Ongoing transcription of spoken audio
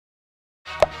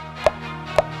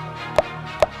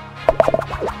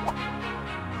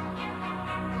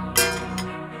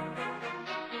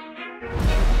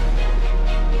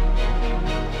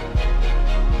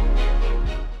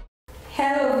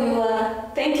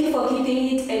Thank you for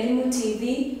keeping it Elimu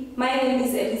TV. My name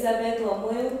is Elizabeth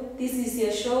Wamoyo. This is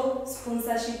your show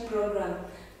sponsorship program.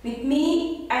 With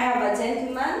me, I have a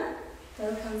gentleman.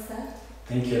 Welcome, sir.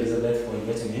 Thank you, Elizabeth, for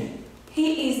inviting me.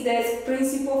 He is the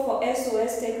principal for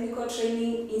SOS Technical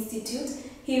Training Institute.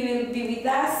 He will be with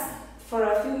us for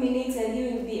a few minutes and he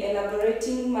will be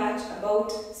elaborating much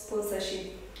about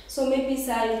sponsorship. So maybe,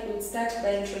 sir, you could start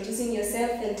by introducing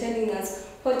yourself and telling us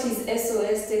what is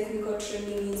SOS Technical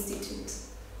Training Institute.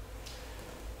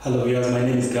 Hello, viewers. My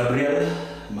name is Gabriel,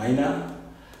 Maina,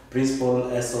 Principal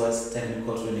SOS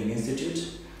Technical Training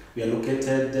Institute. We are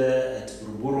located at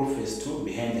Buruburu Phase 2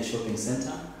 behind the shopping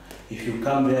center. If you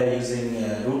come there using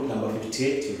route number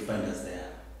 58, you'll find us there.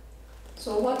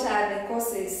 So what are the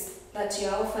courses that you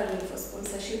are offering for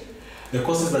sponsorship? The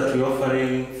courses that we are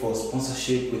offering for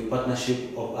sponsorship with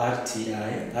partnership of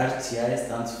RTI. RTI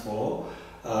stands for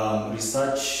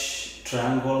Research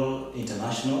Triangle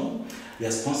International. We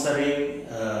are sponsoring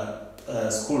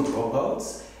school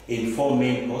dropouts in 4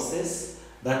 main courses.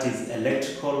 That is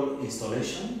electrical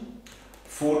installation,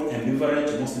 food and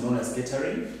beverage, mostly known as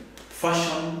catering,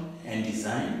 fashion and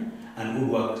design, and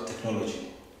woodwork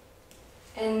technology.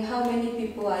 And how many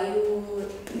people are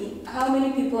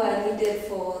needed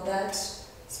for that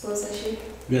sponsorship?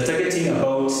 We are targeting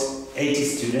about 80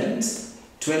 students,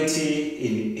 20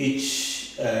 in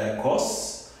each course,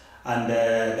 and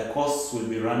the course will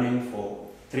be running for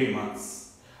 3 months.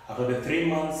 After the 3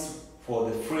 months for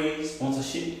the free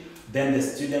sponsorship, then the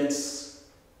students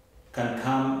can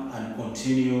come and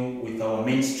continue with our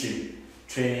mainstream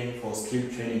training for skill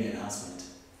training enhancement.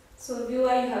 So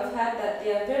viewer, you have heard that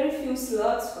there are very few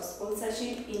slots for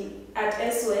sponsorship at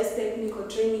SOS Technical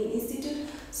Training Institute.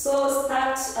 So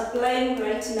start applying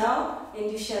right now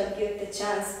and you shall get the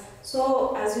chance.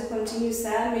 So as we continue,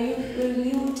 sir, will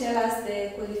you tell us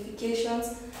the qualifications?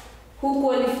 Who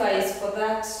qualifies for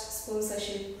that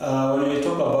sponsorship? When we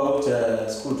talk about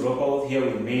school dropout, here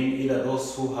we mean either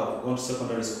those who have gone to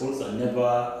secondary schools and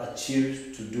never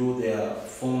achieved to do their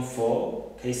Form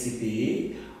 4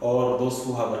 KCPE, or those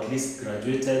who have at least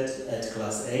graduated at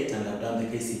class 8 and have done the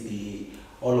KCPE.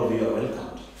 All of you are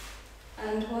welcomed.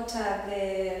 And what are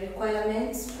the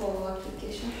requirements for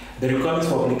application? The requirements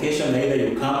for application are either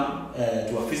you come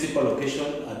to a physical location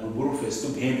at Buruburu Phase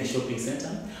 2 behind the shopping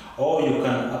center, or you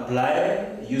can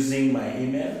apply using my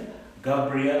email,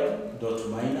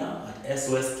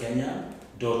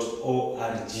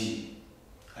 gabriel.maina@soskenya.org.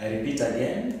 I repeat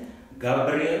again,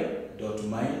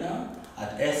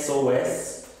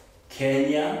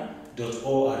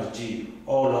 gabriel.maina@soskenya.org,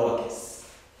 all lowercase.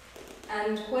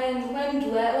 And when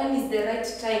is the right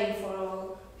time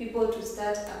for people to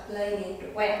start applying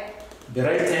and where? The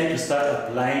right time to start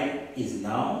applying is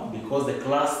now, because the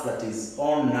class that is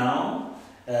on now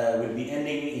will be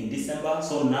ending in December.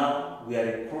 So now we are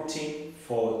recruiting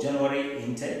for January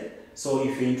intake. So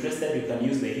if you're interested, you can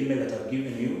use the email that I've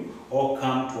given you or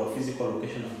come to a physical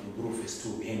location of Buruburu Phase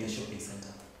 2 behind the shopping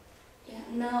center. Yeah.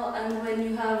 Now, and when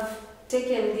you have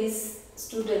taken these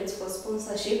students for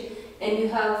sponsorship and you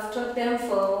have taught them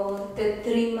for the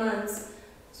 3 months,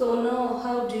 so now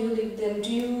how do you leave them? Do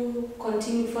you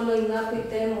continue following up with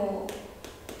them, or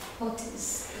what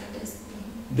is the destiny?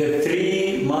 The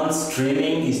 3 months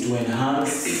training is to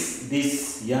enhance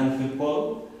these young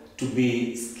people to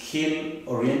be skill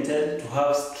oriented, to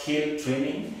have skill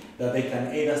training that they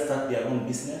can either start their own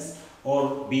business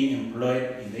or be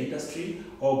employed in the industry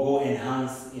or go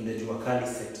enhance in the Juakali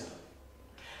sector.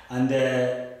 And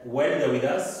while they're with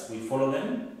us, we follow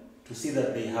them to see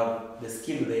that they have the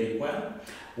skill they require.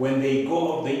 When they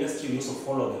go out of the industry, we also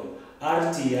follow them.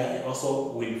 RTI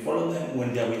also will follow them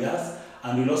when they're with us,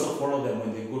 and we'll also follow them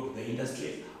when they go to the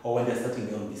industry or when they're starting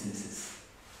their own businesses.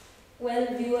 Well,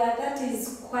 viewer, that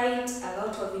is quite a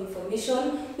lot of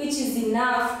information, which is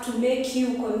enough to make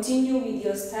you continue with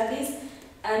your studies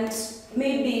and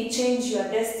maybe change your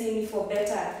destiny for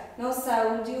better. Now,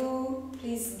 sir, would you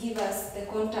please give us the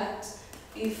contact?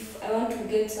 If I want to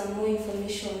get some more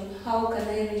information, how can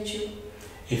I reach you?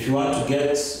 If you want to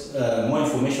get more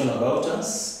information about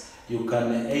us, you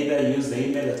can either use the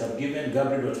email that I've given,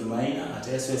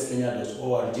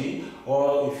 gabriel.maina@soskenya.org,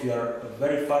 or if you are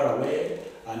very far away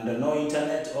and no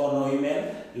internet or no email,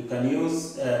 you can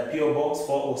use PO Box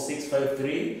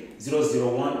 40653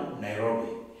 001 Nairobi.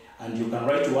 And you can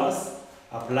write to us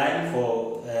applying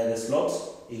for the slots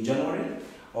in January,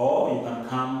 or you can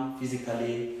come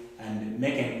physically and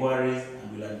make inquiries,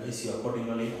 and we'll advise you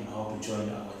accordingly on how to join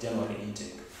our January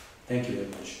intake. Thank you very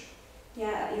much.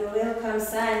 Yeah, you're welcome,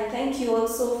 sir, and thank you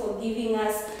also for giving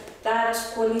us that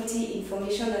quality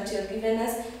information that you have given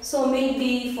us. So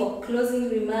maybe for closing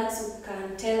remarks, you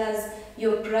can tell us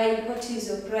your pride. What is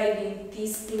your pride in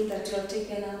this thing that you have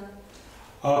taken up?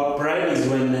 Our pride is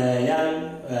when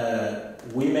young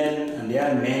women and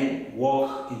young men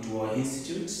walk into our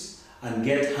institutes and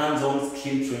get hands-on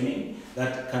skill training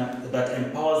that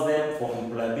empowers them for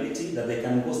employability, that they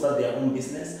can go start their own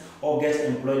business or get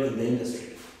employed in the industry.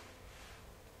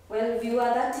 Well, viewer,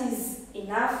 that is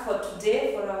enough for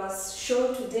today, for our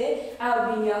show today.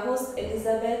 I've been your host,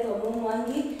 Elizabeth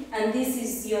Omumwangi, and this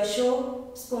is your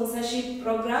show sponsorship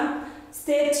program.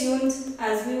 Stay tuned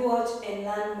as we watch and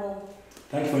learn more.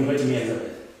 Thank you for inviting me,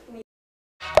 Elizabeth.